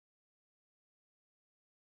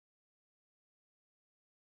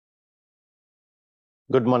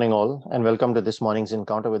Good morning, all, and welcome to this morning's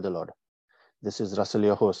encounter with the Lord. This is Russell,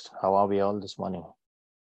 your host. How are we all this morning?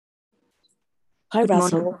 Hi, Good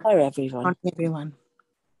Russell. morning. Hi, everyone. Morning, everyone.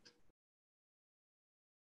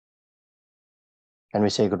 And we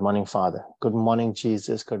say, Good morning, Father. Good morning,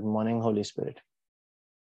 Jesus. Good morning, Holy Spirit.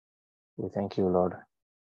 We thank you, Lord,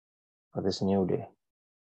 for this new day.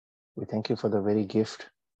 We thank you for the very gift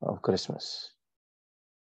of Christmas.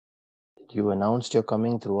 You announced your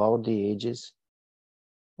coming throughout the ages,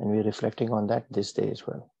 and we're reflecting on that this day as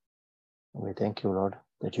well. And we thank you, Lord,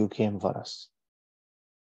 that you came for us.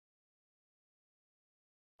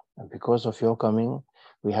 And because of your coming,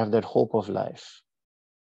 we have that hope of life.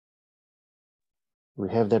 We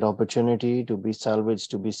have that opportunity to be salvaged,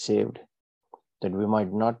 to be saved, that we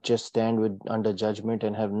might not just stand under judgment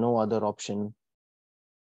and have no other option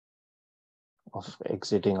of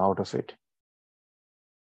exiting out of it,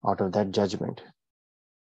 out of that judgment,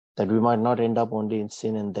 that we might not end up only in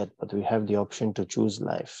sin and death, but we have the option to choose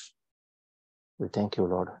life. We thank you,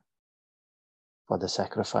 Lord, for the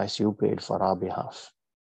sacrifice you paid for our behalf.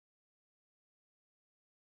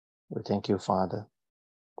 We thank you, Father,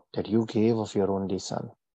 that you gave of your only Son.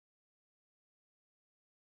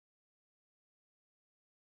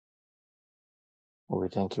 We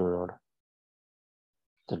thank you, Lord,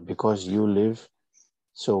 that because you live,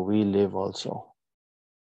 so we live also.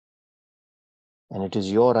 And it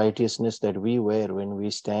is your righteousness that we wear when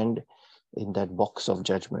we stand in that box of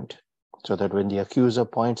judgment, so that when the accuser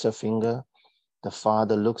points a finger, the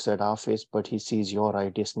Father looks at our face, but he sees your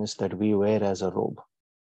righteousness that we wear as a robe.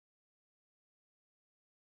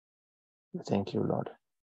 Thank you, Lord.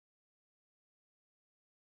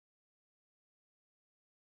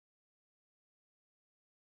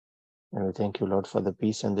 And we thank you, Lord, for the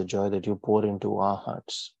peace and the joy that you pour into our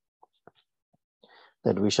hearts.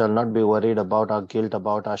 That we shall not be worried about our guilt,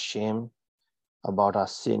 about our shame, about our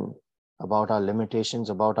sin, about our limitations,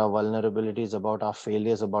 about our vulnerabilities, about our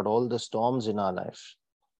failures, about all the storms in our life.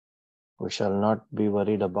 We shall not be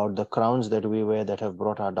worried about the crowns that we wear that have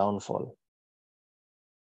brought our downfall.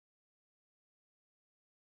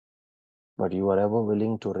 But you are ever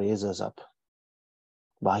willing to raise us up.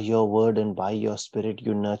 By your word and by your spirit,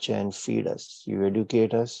 you nurture and feed us. You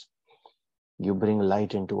educate us. You bring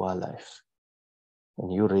light into our life.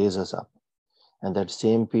 And you raise us up. And that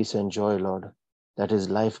same peace and joy, Lord, that is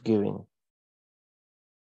life-giving,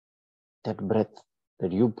 that breath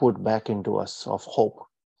that you put back into us of hope,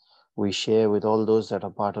 we share with all those that are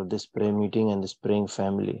part of this prayer meeting and this praying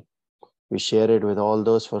family. We share it with all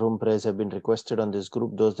those for whom prayers have been requested on this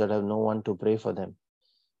group, those that have no one to pray for them.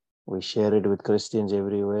 We share it with Christians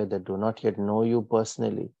everywhere that do not yet know you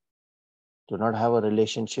personally, do not have a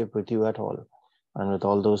relationship with you at all, and with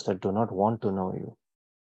all those that do not want to know you.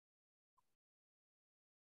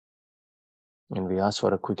 And we ask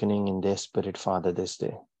for a quickening in their spirit, Father, this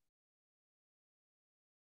day.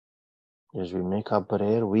 As we make our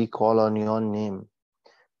prayer, we call on your name,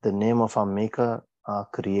 the name of our Maker, our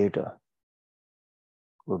Creator.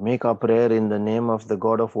 We make our prayer in the name of the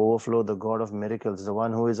God of overflow, the God of miracles, the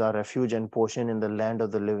one who is our refuge and portion in the land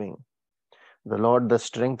of the living, the Lord, the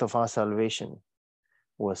strength of our salvation,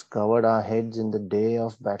 who has covered our heads in the day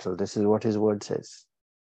of battle. This is what his word says.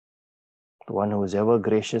 The one who is ever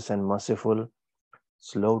gracious and merciful,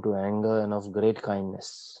 slow to anger and of great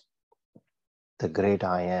kindness, the great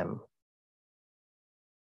I am.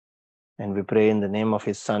 And we pray in the name of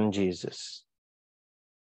his Son, Jesus,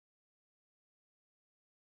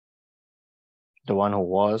 the one who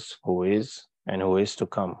was, who is, and who is to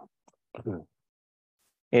come,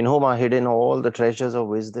 in whom are hidden all the treasures of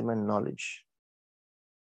wisdom and knowledge,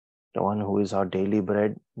 the one who is our daily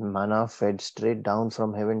bread, manna fed straight down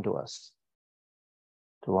from heaven to us,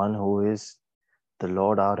 the one who is the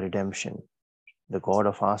Lord our redemption, the God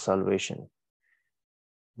of our salvation,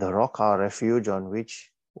 the rock our refuge on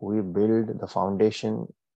which we build the foundation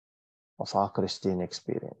of our Christian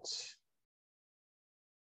experience,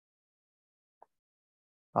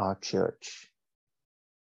 our church.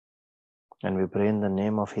 And we pray in the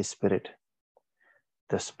name of his Spirit,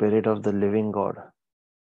 the Spirit of the living God,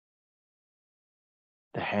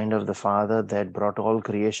 the hand of the Father that brought all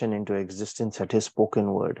creation into existence at his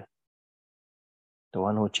spoken word, the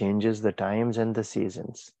one who changes the times and the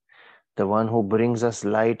seasons, the one who brings us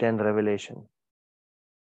light and revelation,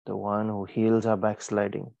 the one who heals our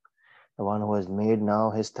backsliding, the one who has made now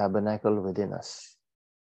his tabernacle within us.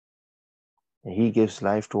 He gives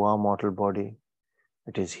life to our mortal body.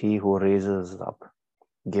 It is he who raises us up,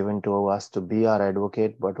 given to us to be our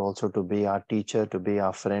advocate, but also to be our teacher, to be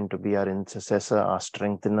our friend, to be our intercessor, our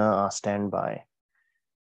strengthener, our standby.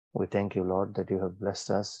 We thank you, Lord, that you have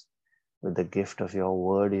blessed us with the gift of your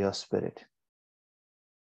word, your spirit.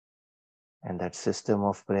 And that system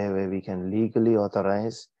of prayer where we can legally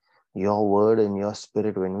authorize your word and your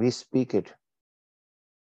spirit when we speak it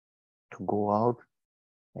to go out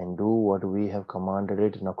and do what we have commanded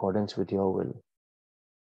it in accordance with your will.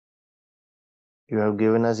 You have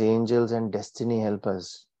given us angels and destiny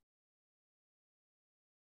helpers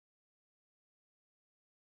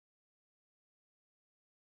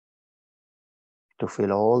to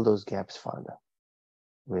fill all those gaps, Father,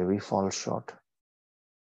 where we fall short.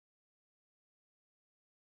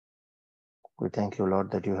 We thank you,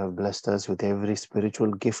 Lord, that you have blessed us with every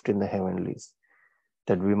spiritual gift in the heavenlies,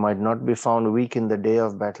 that we might not be found weak in the day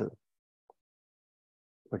of battle,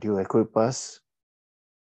 but you equip us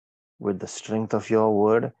with the strength of your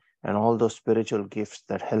word and all those spiritual gifts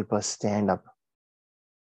that help us stand up.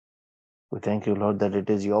 We thank you, Lord, that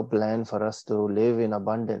it is your plan for us to live in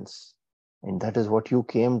abundance, and that is what you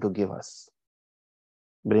came to give us.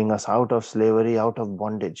 Bring us out of slavery, out of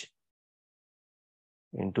bondage,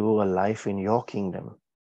 into a life in your kingdom,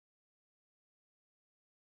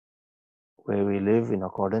 where we live in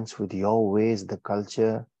accordance with your ways, the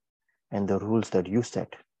culture, and the rules that you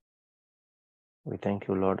set. We thank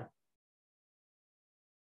you, Lord,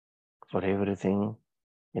 for everything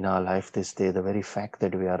in our life this day, the very fact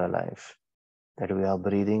that we are alive, that we are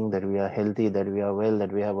breathing, that we are healthy, that we are well,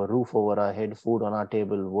 that we have a roof over our head, food on our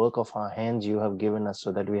table, work of our hands you have given us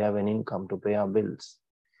so that we have an income to pay our bills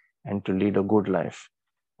and to lead a good life.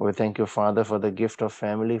 We thank you, Father, for the gift of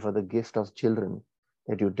family, for the gift of children,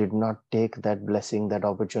 that you did not take that blessing, that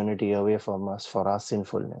opportunity away from us for our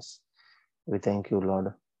sinfulness. We thank you,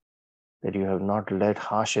 Lord, that you have not let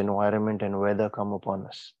harsh environment and weather come upon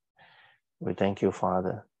us. We thank you,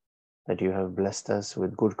 Father, that you have blessed us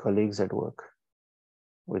with good colleagues at work.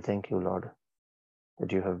 We thank you, Lord,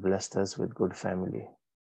 that you have blessed us with good family,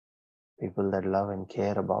 people that love and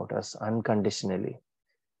care about us unconditionally,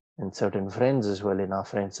 and certain friends as well in our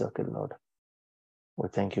friend circle, Lord. We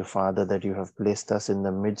thank you, Father, that you have placed us in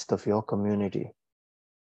the midst of your community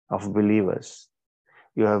of believers.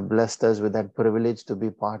 You have blessed us with that privilege to be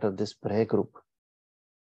part of this prayer group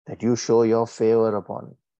that you show your favor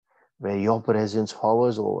upon, where your presence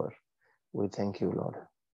hovers over. We thank you, Lord,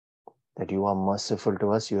 that you are merciful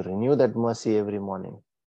to us. You renew that mercy every morning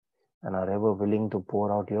and are ever willing to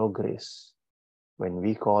pour out your grace when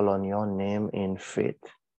we call on your name in faith.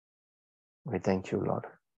 We thank you, Lord.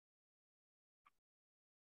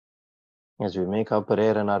 As we make our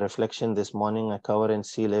prayer and our reflection this morning, I cover and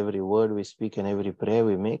seal every word we speak and every prayer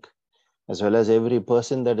we make, as well as every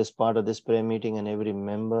person that is part of this prayer meeting and every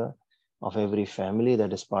member of every family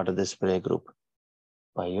that is part of this prayer group.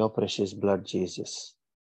 By your precious blood, Jesus.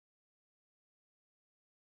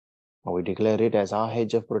 We declare it as our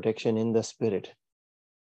hedge of protection in the Spirit,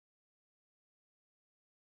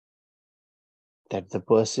 that the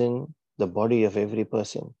person, the body of every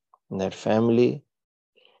person, that family,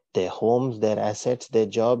 their homes, their assets, their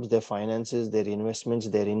jobs, their finances, their investments,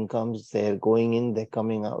 their incomes, their going in, their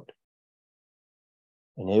coming out.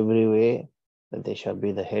 In every way, that they shall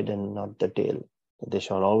be the head and not the tail, that they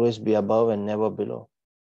shall always be above and never below.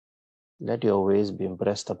 Let your ways be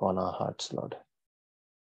impressed upon our hearts, Lord,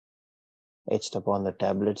 etched upon the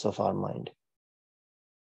tablets of our mind.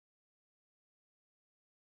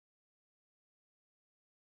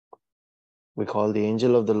 We call the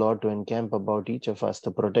angel of the Lord to encamp about each of us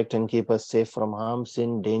to protect and keep us safe from harm,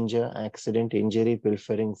 sin, danger, accident, injury,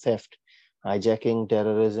 pilfering, theft, hijacking,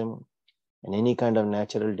 terrorism, and any kind of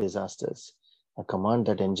natural disasters. I command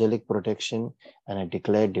that angelic protection and I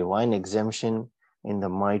declare divine exemption in the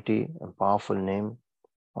mighty and powerful name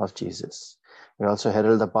of Jesus. We also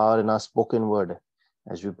herald the power in our spoken word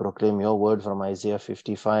as we proclaim your word from Isaiah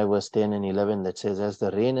 55 verse 10 and 11 that says, as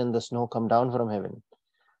the rain and the snow come down from heaven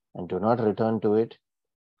and do not return to it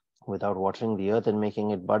without watering the earth and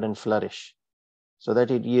making it bud and flourish, so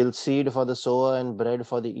that it yields seed for the sower and bread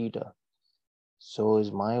for the eater, so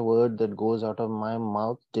is my word that goes out of my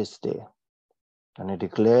mouth this day. And I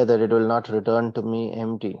declare that it will not return to me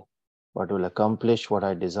empty, but will accomplish what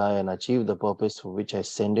I desire and achieve the purpose for which I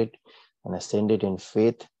send it, and I send it in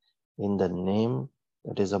faith in the name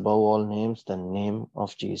that is above all names, the name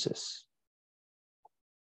of Jesus.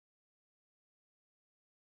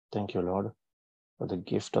 Thank you, Lord, for the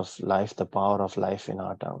gift of life, the power of life in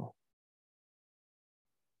our tongue.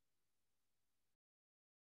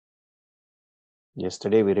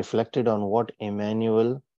 Yesterday, we reflected on what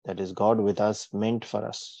Emmanuel, that is God with us, meant for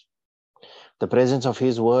us. The presence of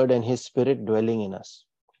His word and His Spirit dwelling in us.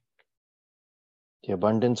 The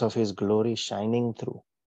abundance of His glory shining through.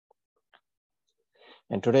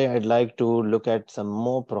 And today I'd like to look at some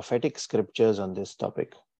more prophetic scriptures on this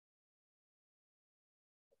topic.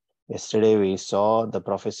 Yesterday we saw the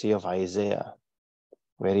prophecy of Isaiah,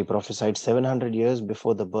 where he prophesied 700 years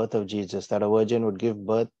before the birth of Jesus that a virgin would give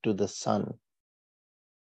birth to the Son,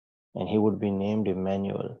 and he would be named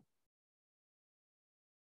Emmanuel.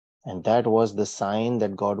 And that was the sign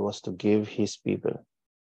that God was to give his people.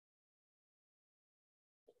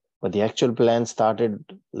 But the actual plan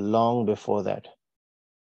started long before that.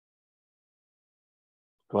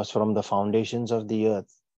 It was from the foundations of the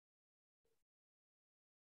earth.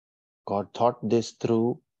 God thought this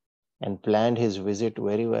through and planned his visit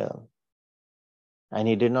very well. And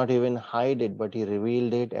he did not even hide it, but he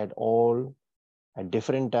revealed it at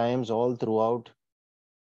different times, all throughout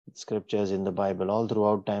scriptures in the Bible, all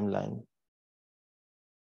throughout timeline.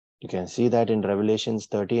 You can see that in Revelations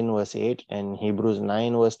 13 verse 8 and Hebrews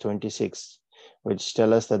 9 verse 26, which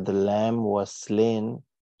tell us that the Lamb was slain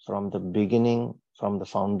from the beginning, from the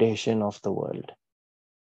foundation of the world.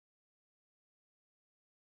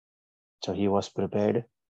 So he was prepared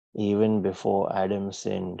even before Adam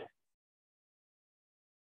sinned.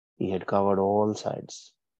 He had covered all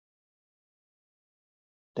sides.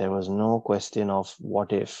 There was no question of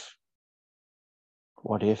what if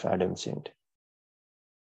Adam sinned.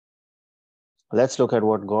 Let's look at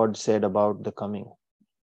what God said about the coming.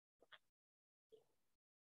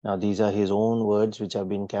 Now, these are his own words which have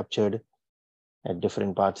been captured at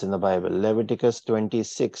different parts in the Bible. Leviticus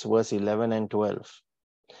 26, verse 11 and 12.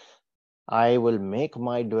 I will make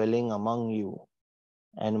my dwelling among you,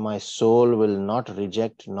 and my soul will not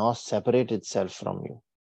reject nor separate itself from you.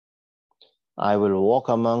 I will walk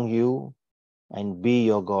among you and be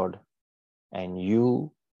your God, and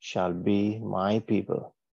you shall be my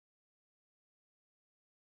people.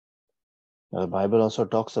 Now, the Bible also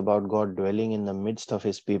talks about God dwelling in the midst of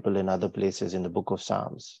his people in other places in the book of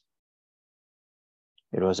Psalms.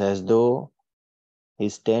 It was as though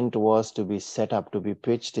his tent was to be set up, to be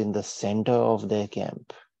pitched in the center of their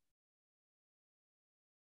camp.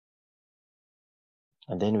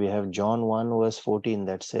 And then we have John 1 verse 14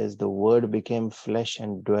 that says, the word became flesh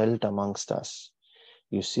and dwelt amongst us.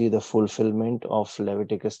 You see the fulfillment of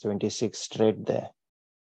Leviticus 26 straight there.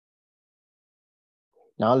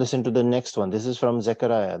 Now listen to the next one. This is from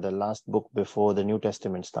Zechariah, the last book before the New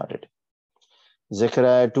Testament started.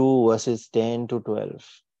 Zechariah 2 verses 10 to 12.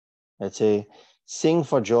 Let's say, sing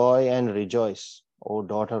for joy and rejoice, O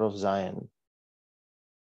daughter of Zion.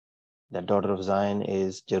 That daughter of Zion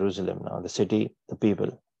is Jerusalem now, the city, the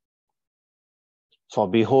people. For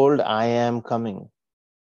behold, I am coming,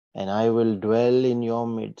 and I will dwell in your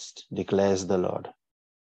midst, declares the Lord.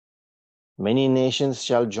 Many nations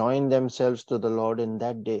shall join themselves to the Lord in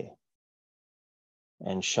that day,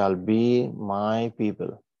 and shall be my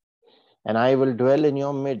people. And I will dwell in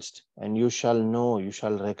your midst, and you shall know, you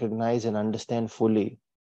shall recognize and understand fully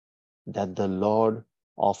that the Lord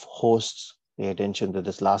of hosts, pay attention to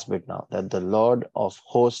this last bit now, that the Lord of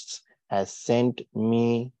hosts has sent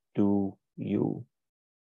me to you.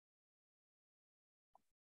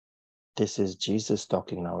 This is Jesus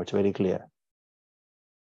talking now, it's very clear.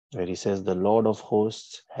 Where he says, the Lord of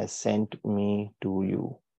hosts has sent me to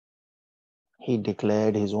you. He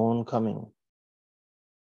declared his own coming.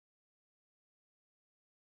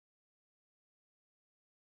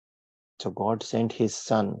 So God sent his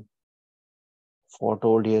son,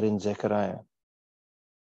 foretold here in Zechariah.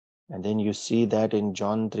 And then you see that in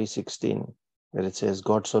John 3:16, where it says,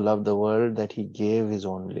 God so loved the world that he gave his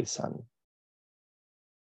only son.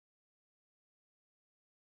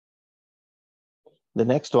 The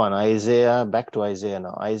next one, Isaiah, back to Isaiah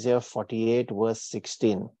now. Isaiah 48 verse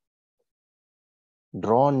 16.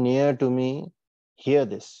 Draw near to me, hear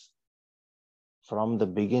this. From the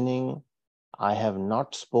beginning, I have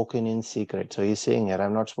not spoken in secret. So he's saying here, I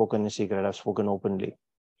have not spoken in secret, I've spoken openly.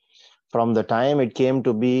 From the time it came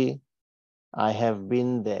to be, I have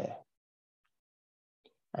been there.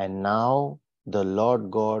 And now the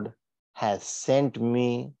Lord God has sent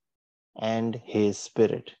me and his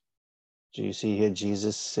Spirit. So you see here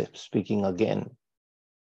Jesus speaking again.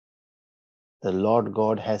 The Lord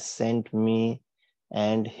God has sent me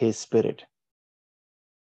and his Spirit.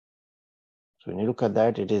 So when you look at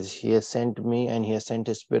that, it is he has sent me and he has sent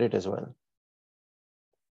his Spirit as well.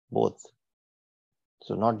 Both.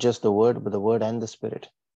 So not just the word, but the word and the Spirit.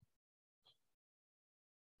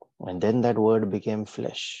 And then that word became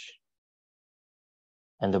flesh.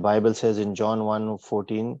 And the Bible says in John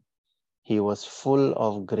 1:14, he was full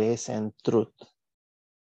of grace and truth.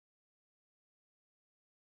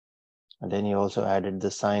 And then he also added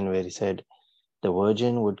the sign where he said, the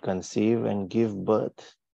virgin would conceive and give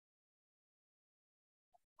birth.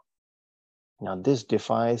 Now, this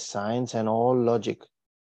defies science and all logic,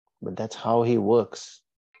 but that's how he works.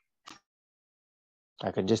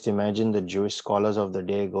 I can just imagine the Jewish scholars of the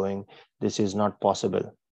day going, this is not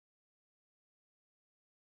possible.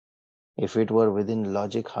 If it were within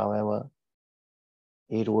logic, however,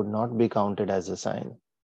 it would not be counted as a sign,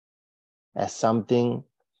 as something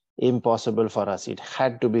impossible for us. It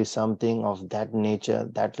had to be something of that nature,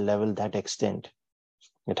 that level, that extent.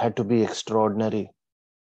 It had to be extraordinary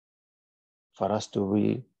for it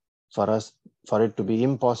to be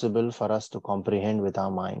impossible for us to comprehend with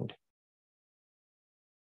our mind.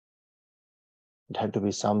 It had to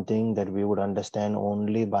be something that we would understand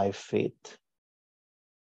only by faith.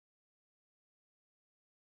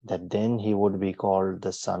 That then he would be called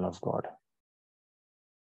the Son of God.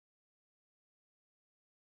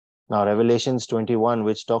 Now, Revelations 21,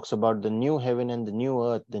 which talks about the new heaven and the new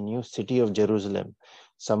earth, the new city of Jerusalem,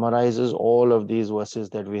 summarizes all of these verses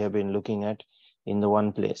that we have been looking at in the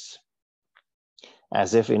one place,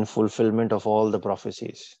 as if in fulfillment of all the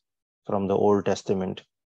prophecies from the Old Testament.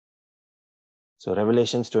 So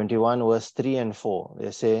Revelations 21, verse 3 and 4,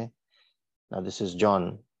 they say, now this is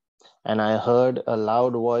John, and I heard a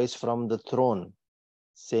loud voice from the throne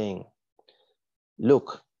saying,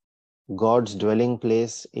 look, God's dwelling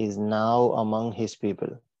place is now among his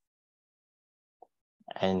people,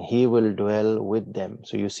 and he will dwell with them.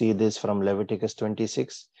 So you see this from Leviticus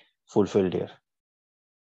 26 fulfilled here.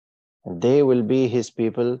 They will be his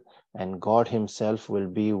people, and God himself will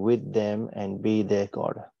be with them and be their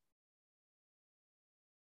God.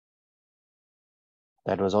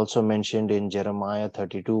 That was also mentioned in Jeremiah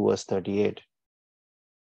 32 verse 38.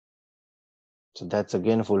 So that's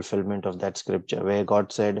again fulfillment of that scripture where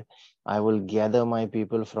God said, I will gather my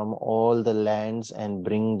people from all the lands and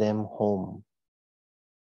bring them home.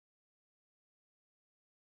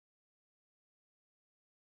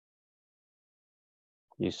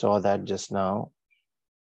 You saw that just now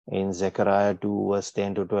in Zechariah 2 verse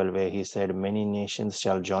 10 to 12, where he said, many nations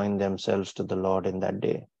shall join themselves to the Lord in that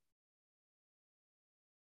day.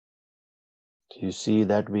 You see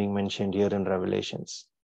that being mentioned here in Revelations.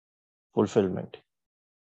 Fulfillment.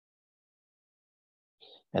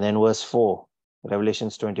 And then verse 4,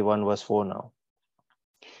 Revelations 21 verse 4 now.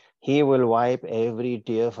 He will wipe every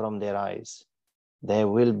tear from their eyes. There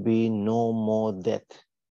will be no more death,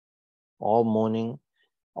 or mourning,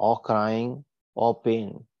 or crying, or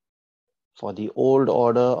pain, for the old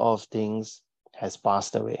order of things has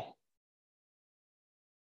passed away.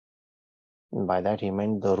 And by that he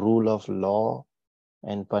meant the rule of law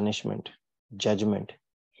and punishment, judgment,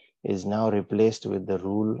 is now replaced with the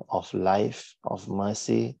rule of life, of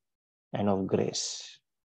mercy, and of grace.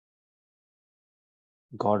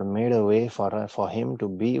 God made a way for him to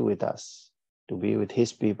be with us, to be with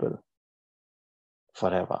his people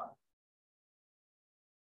forever.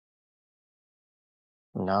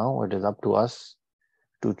 Now it is up to us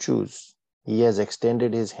to choose. He has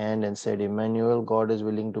extended his hand and said, Emmanuel, God is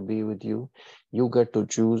willing to be with you. You get to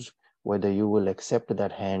choose whether you will accept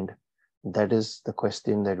that hand. That is the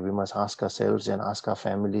question that we must ask ourselves and ask our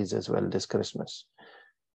families as well this Christmas.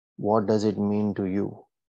 What does it mean to you?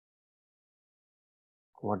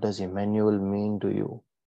 What does Emmanuel mean to you?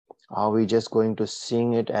 Are we just going to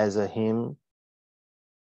sing it as a hymn,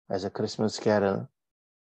 as a Christmas carol,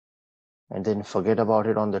 and then forget about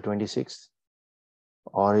it on the 26th?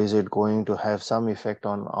 Or is it going to have some effect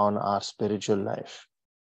on our spiritual life?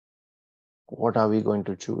 What are we going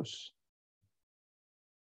to choose?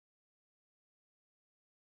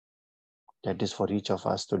 That is for each of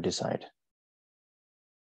us to decide.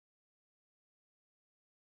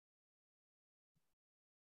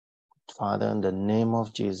 Father, in the name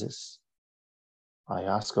of Jesus, I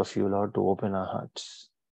ask of you, Lord, to open our hearts.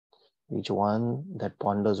 Each one that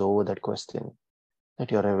ponders over that question, that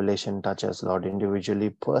your revelation touches, Lord, individually,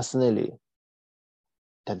 personally,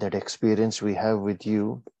 that experience we have with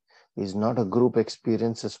you is not a group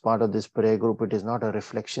experience as part of this prayer group. It is not a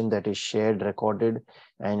reflection that is shared, recorded,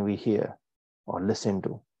 and we hear or listen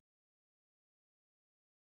to.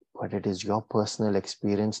 But it is your personal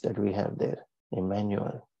experience that we have there,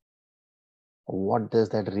 Emmanuel. What does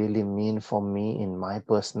that really mean for me in my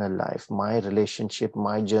personal life, my relationship,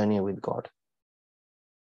 my journey with God?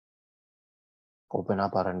 Open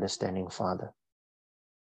up our understanding, Father.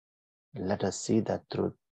 Let us see that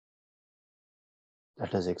truth.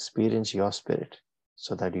 Let us experience your spirit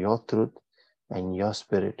so that your truth and your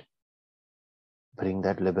spirit bring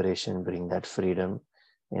that liberation, bring that freedom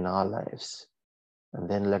in our lives. And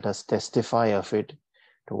then let us testify of it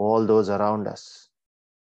to all those around us,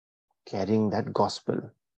 carrying that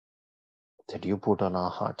gospel that you put on our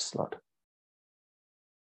hearts, Lord.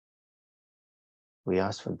 We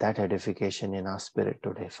ask for that edification in our spirit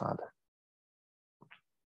today, Father.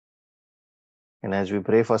 And as we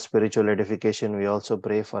pray for spiritual edification, we also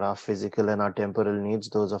pray for our physical and our temporal needs,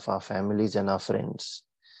 those of our families and our friends.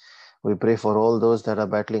 We pray for all those that are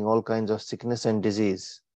battling all kinds of sickness and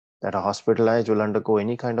disease, that are hospitalized, will undergo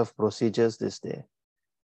any kind of procedures this day.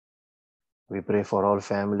 We pray for all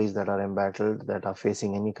families that are embattled, that are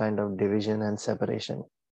facing any kind of division and separation.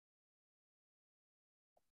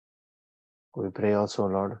 We pray also,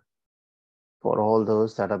 Lord, for all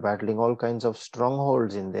those that are battling all kinds of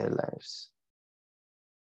strongholds in their lives,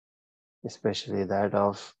 especially that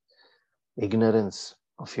of ignorance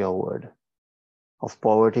of your word, of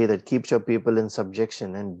poverty that keeps your people in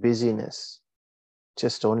subjection, and busyness,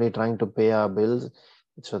 just only trying to pay our bills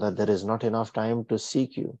so that there is not enough time to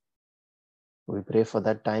seek you. We pray for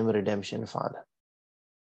that time redemption, Father.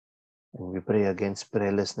 And we pray against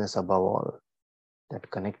prayerlessness above all, that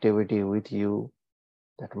connectivity with you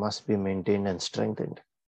that must be maintained and strengthened,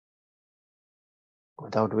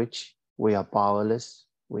 without which we are powerless,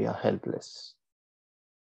 we are helpless.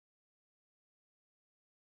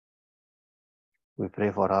 We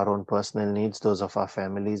pray for our own personal needs, those of our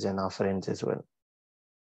families and our friends as well,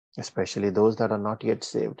 especially those that are not yet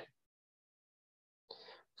saved.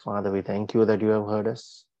 Father, we thank you that you have heard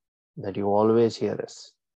us, that you always hear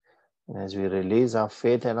us. And as we release our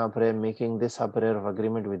faith and our prayer, making this a prayer of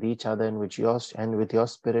agreement with each other and with your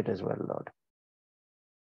spirit as well, Lord,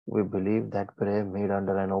 we believe that prayer made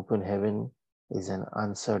under an open heaven is an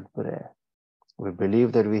answered prayer. We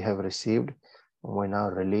believe that we have received, and we now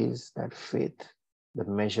release that faith, the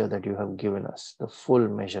measure that you have given us, the full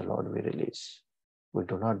measure, Lord, we release. We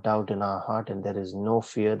do not doubt in our heart, and there is no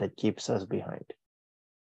fear that keeps us behind.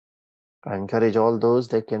 I encourage all those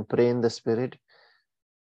that can pray in the Spirit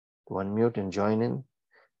to unmute and join in.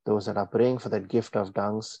 Those that are praying for that gift of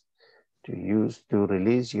tongues, to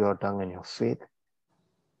release your tongue and your faith.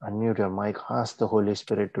 Unmute your mic, ask the Holy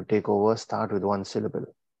Spirit to take over, start with one syllable.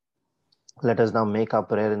 Let us now make our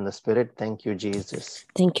prayer in the Spirit. Thank you, Jesus.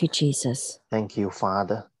 Thank you, Jesus. Thank you,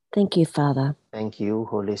 Father. Thank you, Father. Thank you,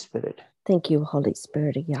 Holy Spirit. Thank you, Holy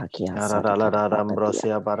Spirit. Yakia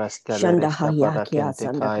Shanda hayakia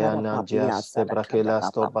sandakara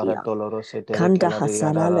Kanda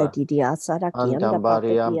hasarala didia sara kianda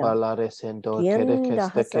papia. Kianda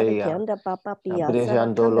hasara kianda papia sara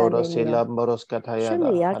kanda nenia.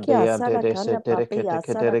 Shanda yakia sara kanda papia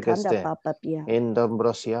sara kanda papia.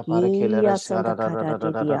 Iya sanda kada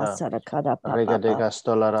didia sara kada papa.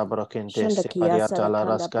 Shanda kia sara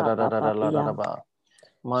kanda papia.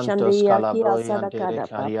 Mantos Kia sadakada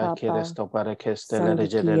papa.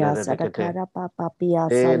 Sandakia sadakada papa pia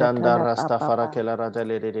sadakada papa.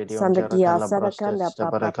 Sandakia sadakanda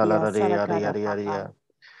papa pia sadakada papa.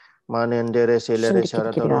 Manendere silere Shandikira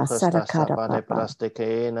sharadoroja sadakada pade papa.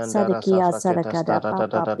 plasteque nandara Sadakia safraketa sadakada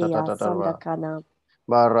papa pia stara sandakana.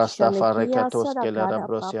 barrasta Shandakia farekatos que la sadakada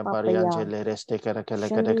rabrosia papa pia. bariangele reste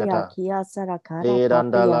kerekata. Shandakia sadakada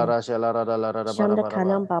Deranda la papa. rasha la rada la rada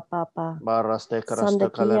Shandakana barabaraba. papa. Barraste crasto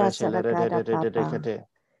Sandakia calere celere sadakada papa. de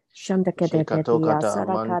Shandakada Shikatokata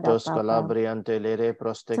sadakada mantos papa. calabriante lere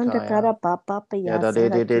Santa prostecaya. cara papa pia Yada de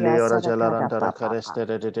sarakia ora sarakara jalarantara papa pa. careste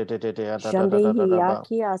Shandehi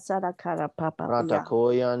yakia sarakara papa Rata pia.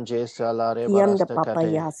 koyan jesa lare Kianda barasta papa kate.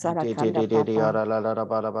 ya sarakanda papa. Ara la la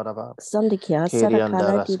bara. Sandikia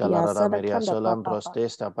Kirianda sarakara didia rascalara meria sarakanda solam papa pa.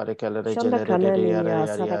 prostesta parecele regele Shandakana niya yaria.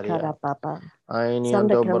 sarakara papa.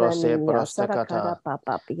 Ainiando Sandakana brose niya sarakara prostecata.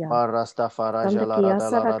 papa pia. Barasta faraja Sandakia la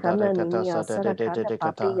rada sarakana recatasa niya sarakanda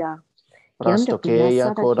papa cata. ya. Kianda pia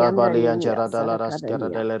Prastokeya koda sarakianda balian niya jarada la sarakana rascara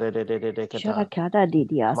niya. dele cata. Sharakara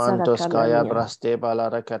didia sarakana Mantoskaya niya. braste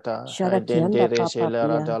balaracata. Sharakianda Dendere papa shela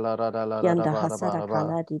pia. rada la Kianda hasara bara.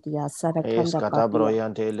 kala didia sara kanda Eskata papia.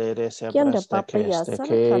 broyante lere Kianda sebreste papaya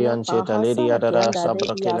sara ke kana yancheta paha lady sara adara kianda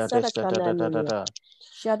sabrakela didia sara kana ninia.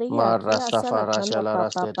 Sharia Mar kia rasta sara fara kanda shala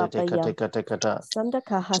papa raste papaya. kata. Sanda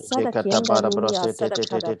kaha sara Jekata kianda bara ninia broste sara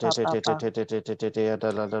kada papa.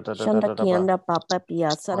 Shanda ba. kianda papa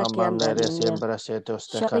pia sara Mamam kianda lere ninia. sembraste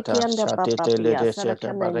Shara tostakata. kianda papa Shatite pia lere sara seta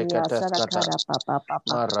kana nia barekata sara skata. kada papa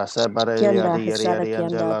papa. Mar rasa bare Kianda yadi hasara yari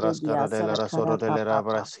kianda angela didia raskara de la sara kada rasoro de la papa.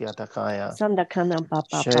 rabrasiata kaya. Sanda kana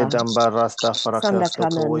papa. Shedamba rasta Sanda frakasto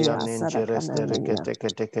koya kanania, sanda ninjereste kanania.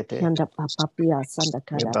 rekete. Kianda papa pia, sanda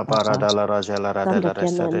kada Ibabara papa. dalla rajala Sanda radela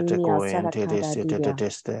resta de kanania, teco sanda and kada tedeste didia.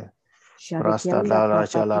 teste. Shada Rasta kianda la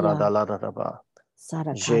papa rajala pia. radala radaba.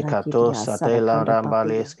 Jekato satela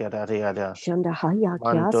rambales kerariada. Shanda haya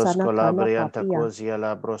kya Mantos sana kana colabrianta papia. cosia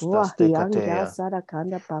la brostas Wahianja tecatea.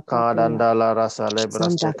 sarakanda papia. Cadanda la rasa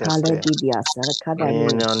lebras Sanda kala tecaste. didia sarakada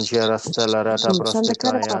In ni. angera stella rata Sanda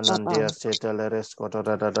kara brostecaya, papa. nandia seteleres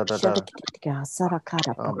cotoda da da da Shanda da. kitika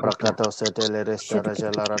sarakada papia. Abracato seteleres Shanda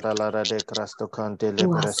taraja la kitika. rada la rade crasto cante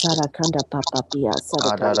Uha lebreste. sarakanda papia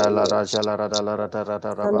sarakanda Adada la ni. raja la rada la rada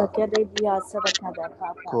rada Sanda raba. kede dia sarakada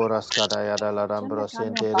papa. Coras cadaya da la Shanda rambro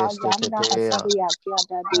kana pa senteres yanda tecatea. hasaria kia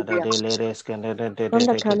da Ada didia. de leres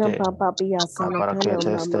Sanda kana candete. papa pia sana kana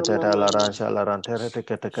Caparaquetes mama tetera la mama. raja la rantere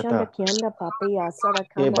Shanda tecatecata. kianda papia E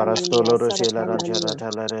sarakanda ni barastolo rosela sarakanda rajara ni.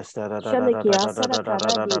 teleres da da da da Shanda da da kia da da da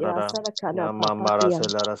sarakada da da da dia da. sarakana papa Yamambara pia.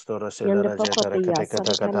 sela rastoro sela Yanda papa rajata pia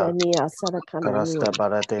sarakanda recatecata. ni sarakanda ni. Carasta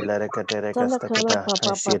barate la recate Sanda kana recastacata.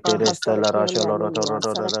 papa papa Shitty hasara stella raja kianda loro nini da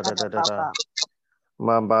sarakada da da da. papa.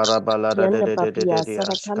 Mambara balada Kianda de papia dia.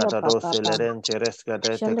 sarakanda Scatado papa papa. celeren cheresca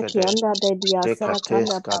de Shanda tecate. kianda de dia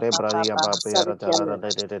Decates sarakanda papa carebraria papa hasara babiara kianda.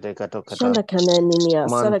 talara de catocata. Shanda kana nini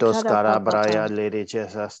Mantos sarakada papa carabraya papa. lady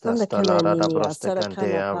chesas Sanda kana talara da nini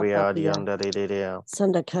sarakana brostecantea papa via pia. dianda de.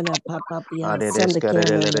 Sanda kana papa pia. Adedes Sanda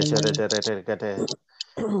kianda carele nini. recate.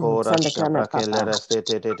 Coras Sanda kana cabraquele papa. reste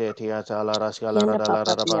tia la rascalara Kianda da la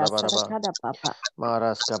papa pia baraba. sarakada papa.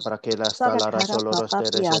 Maras cabraquela Sanda stala kada rasolo papa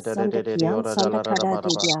roste pia. Sanda de kian ora da sanda la kada baraba.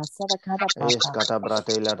 didia. Sanda kada Es papa.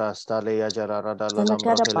 catabrate la rastalia jarara da la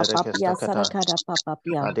Sanakada lambroquele papa pia recestacata. sarakada papa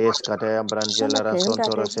pia. Ades catea brangela Shanakenda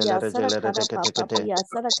rasonto de dia rosele regele sarakada papa recate. pia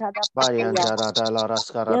sarakada papa Bayan ya. jarada la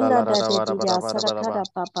rascara da Yanda la da de dia baraba. sarakada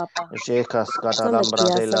papa pa. Shekas Sandakia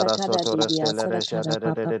catalambrate la sarakada rasoto de dia restele sarakada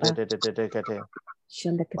papa pa. regate.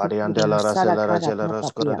 Variante Shandakadia la rasela sarakada rajela papa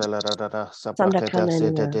rascura pia. de la rada sapraceta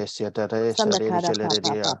sete Sandakanania. de siete de Sandakada papa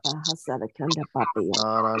dia. papa hasarakanda papa ya.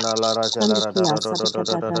 Anana la rajela Sandakia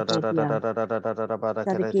sarakada da dia.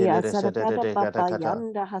 Sandakia sarakada papa kata.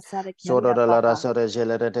 yanda Sodo hasarakanda de la papa. rasa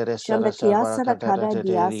regela de restara Shandakia savaracata sarakada de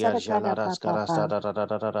dia dia jala sarakada papa rascara pa.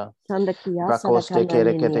 da. Sandakia Bracoste sarakanda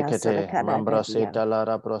kere ninia kete. sarakada dadia. Mambrosita la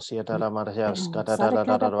raprosieta la marjas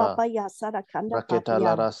Sarakada da. papa ya sarakanda Braketa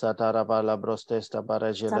la papia. rasa taraba la brostesta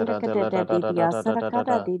barajela Sandakada didia sarakada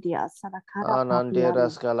da. didia sarakada Anandira papian.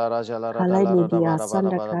 scala raja la Kalai nidia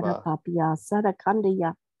sandakada ba. papia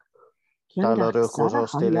sarakandia. Kianda Talore sara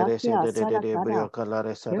kuros telerese hayakia de sarakada. brio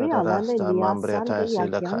calare Kiria sarada lane sta nia mambreta sandia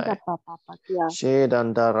silakai. kianda papa pakia. Shed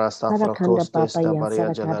andara Sarakanda stafrocos testa papaya baria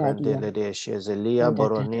sarakada jalarante dia. le de shezelia Da da da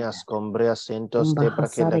boronia da. scombria sentos te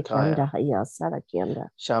Bahasara kianda brakelakaya. haya sarakianda.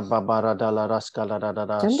 Shababara dalla rascala da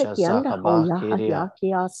Chanda kianda shazakaba hoya kiria.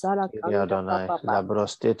 hayakia Kiria sarakanda donai. papa. La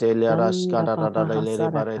brostete le Yanda rascada da papa le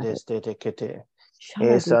hasara barede kade. stete kete.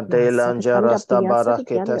 Shala de Esa dia de lanja sarakanda rasta pia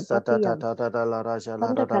baraketa sarakianda sta papia. la raja la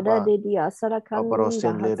Sanda kada ba. de dia sarakanda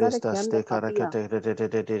Abrosin le hasara resta kianda ste papia. karakete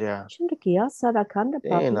de. Shinda kia sarakanda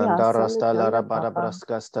papia Nandara stala sarakanda rabara papa.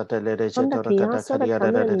 braska stata le Sanda regeto kia rakata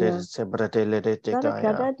kariada sarakanda de nia. sebrate le retekaya.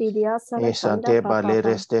 Sarakada de dia sarakanda Esante papa bale pa.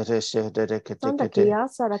 reste reste de Sanda reketekete. kia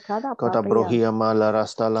sarakada Kota papia. brohia mala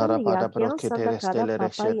rasta la Sanda ya rabada kia brokete sanda reste kada le papaya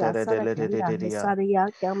rexete de sarakanda dia. hisari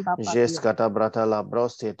ya kiamba papia. Jeskata brata la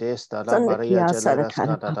broste testa la Sanda baria kia geleras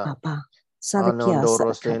sarakada kadada. papa pa. Sarakia Anondo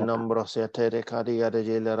roste sarakada pa. nombro se te de cadia de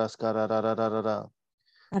geleras kadada.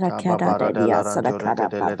 Sarakada Kababara de de dia la ranjo sarakada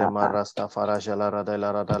recadele de papa pa. marasta farajalara de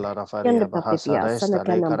la Yanda rafaria bahasa papia resta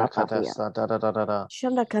de sanakana caracata papia. sta da.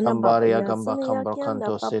 Shanda kana Cambaria papaya gamba sanaya cambro kianda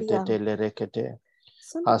canto sete papia. tele recete.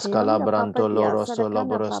 Sanakayanda Ascalabranto papaya loro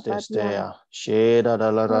sarakana solobros papia. testea. Sheda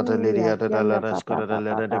da la rata Nania liria de la kianda papa rescura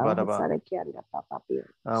papa de papa badaba. sarakianda papia.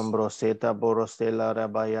 Ambroseta borostela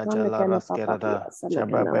rabaya jala Sanakana raskerada. papia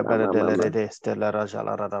Chaba sanakana pepere mama de la mama. de stella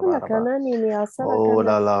rajala baraba. Sanakana ninia Oh sarakanda.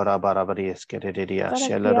 la la barabari eskeredia.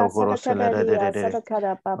 Shella Sarakia rogoro sarakana dia de.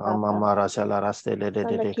 sarakana papa. Amamara Shalarasta de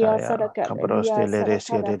Sanakia Kaya, sarakana dia Cabroste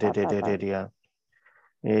Leresia sarakana de papa. Dia,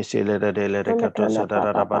 Esile de Lerecato Sanakana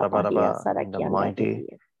papa papa hia Sadarabaraba, in the sarakianda mighty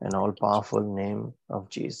dia. and all powerful name of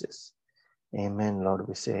Jesus. Amen, Lord,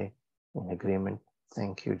 we say in agreement.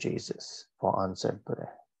 Thank you, Jesus, for answered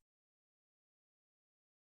prayer.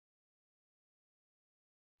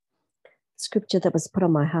 Scripture that was put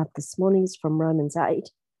on my heart this morning is from Romans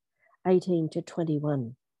 8:18 to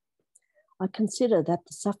 21. I consider that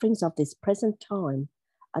the sufferings of this present time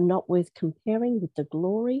are not worth comparing with the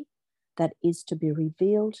glory that is to be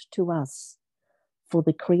revealed to us. For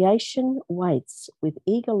the creation waits with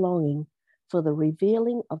eager longing for the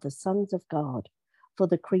revealing of the sons of God. For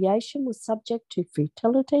the creation was subject to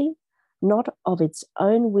futility, not of its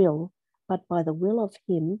own will, but by the will of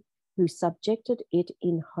him who subjected it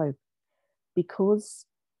in hope, because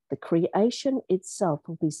the creation itself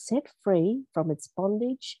will be set free from its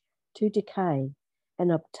bondage to decay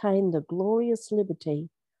and obtain the glorious liberty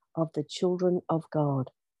of the children of God.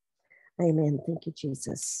 Amen. Thank you,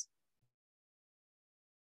 Jesus.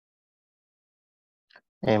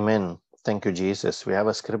 Amen. Thank you, Jesus. We have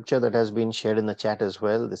a scripture that has been shared in the chat as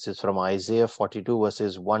well. This is from Isaiah 42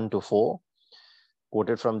 verses 1 to 4,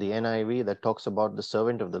 quoted from the NIV, that talks about the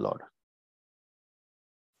servant of the Lord.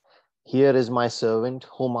 Here is my servant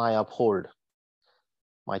whom I uphold,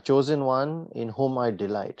 my chosen one in whom I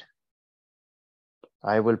delight.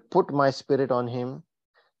 I will put my spirit on him,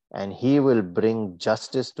 and he will bring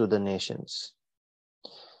justice to the nations.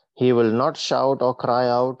 He will not shout or cry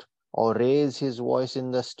out or raise his voice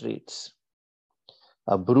in the streets.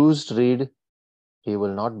 A bruised reed he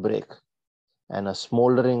will not break, and a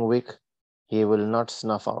smoldering wick he will not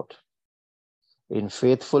snuff out. In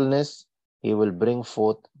faithfulness he will bring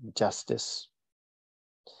forth justice.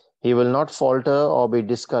 He will not falter or be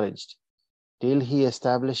discouraged till he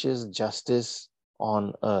establishes justice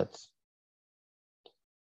on earth.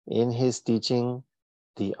 In his teaching,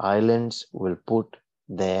 the islands will put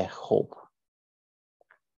their hope.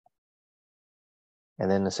 And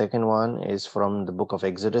then the second one is from the book of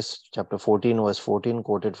Exodus, chapter 14, verse 14,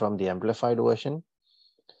 quoted from the Amplified Version.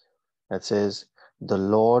 That says, "The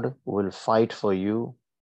Lord will fight for you,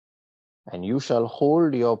 and you shall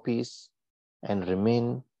hold your peace and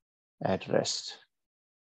remain at rest."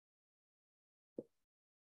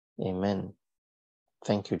 Amen.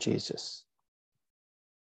 Thank you, Jesus.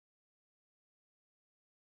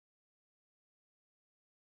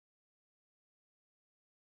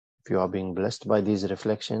 If you are being blessed by these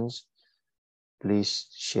reflections, please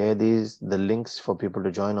share the links for people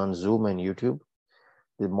to join on Zoom and YouTube.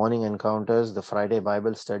 The morning encounters, the Friday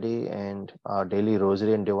Bible study, and our daily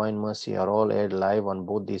Rosary and Divine Mercy are all aired live on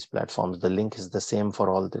both these platforms. The link is the same for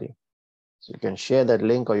all three. So you can share that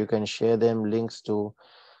link, or you can share them links to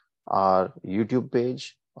our YouTube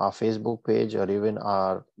page, our Facebook page, or even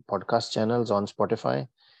our podcast channels on Spotify,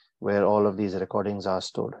 where all of these recordings are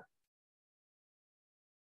stored.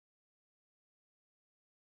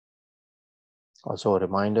 Also, a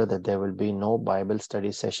reminder that there will be no Bible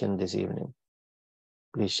study session this evening.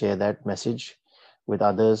 Please share that message with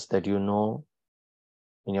others that you know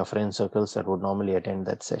in your friend circles that would normally attend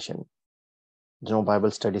that session. There's no Bible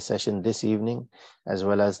study session this evening, as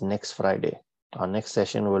well as next Friday. Our next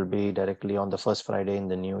session will be directly on the first Friday in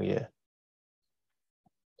the new year.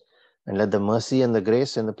 And let the mercy and the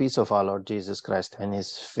grace and the peace of our Lord Jesus Christ and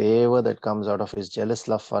his favor that comes out of his jealous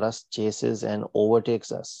love for us chases and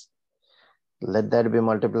overtakes us. Let that be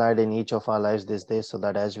multiplied in each of our lives this day, so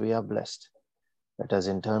that as we are blessed, let us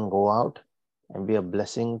in turn go out and be a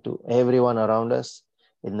blessing to everyone around us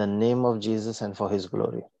in the name of Jesus and for his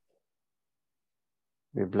glory.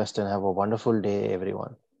 Be blessed and have a wonderful day,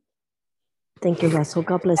 everyone. Thank you, Russell.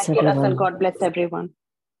 God bless everyone. Thank you, Russell. God bless everyone.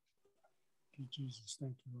 Thank you, Jesus.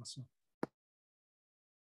 Thank you, Russell.